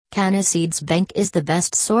Canna Seeds Bank is the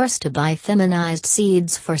best source to buy feminized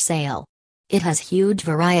seeds for sale. It has huge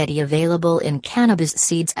variety available in cannabis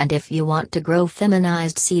seeds, and if you want to grow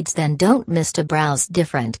feminized seeds, then don't miss to browse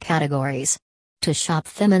different categories. To shop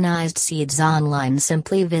feminized seeds online,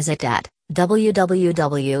 simply visit at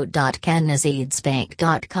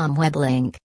www.cannaseedsbank.com web link.